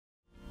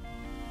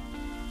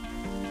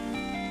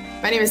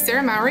My name is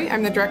Sarah Mowery.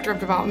 I'm the Director of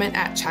Development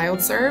at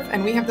ChildServe,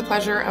 and we have the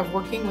pleasure of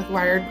working with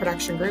Wired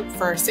Production Group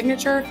for our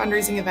signature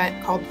fundraising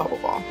event called Bubble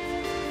Ball.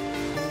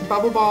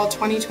 Bubble Ball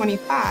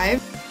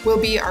 2025 will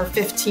be our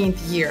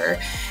 15th year,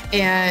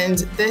 and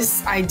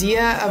this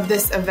idea of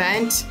this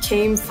event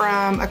came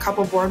from a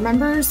couple board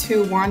members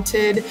who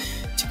wanted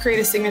to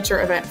create a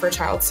signature event for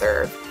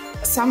ChildServe.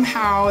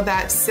 Somehow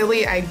that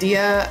silly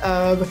idea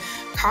of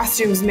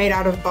costumes made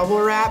out of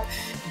bubble wrap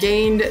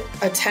gained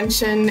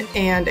attention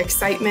and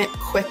excitement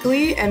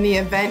quickly, and the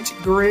event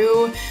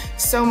grew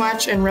so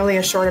much in really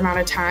a short amount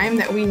of time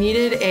that we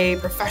needed a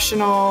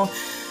professional,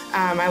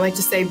 I like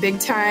to say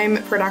big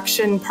time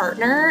production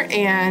partner,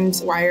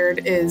 and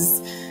Wired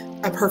is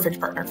a perfect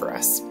partner for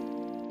us.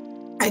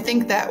 I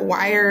think that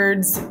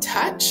Wired's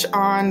touch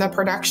on the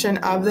production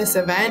of this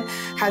event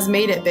has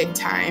made it big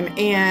time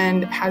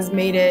and has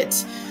made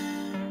it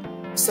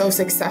so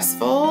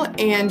successful,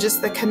 and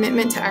just the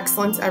commitment to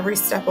excellence every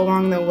step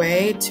along the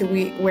way to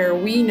where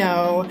we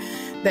know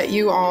that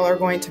you all are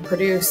going to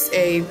produce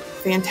a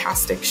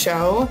fantastic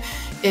show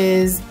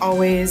is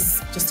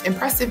always just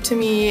impressive to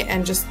me,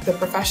 and just the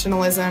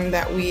professionalism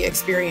that we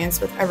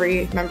experience with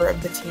every member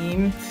of the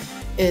team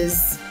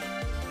is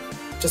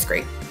just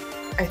great.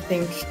 I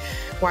think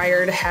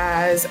Wired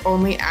has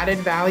only added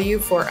value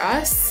for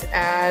us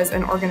as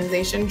an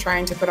organization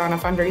trying to put on a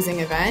fundraising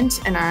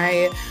event, and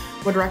I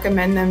would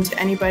recommend them to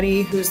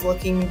anybody who's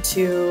looking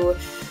to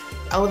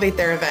elevate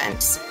their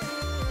event.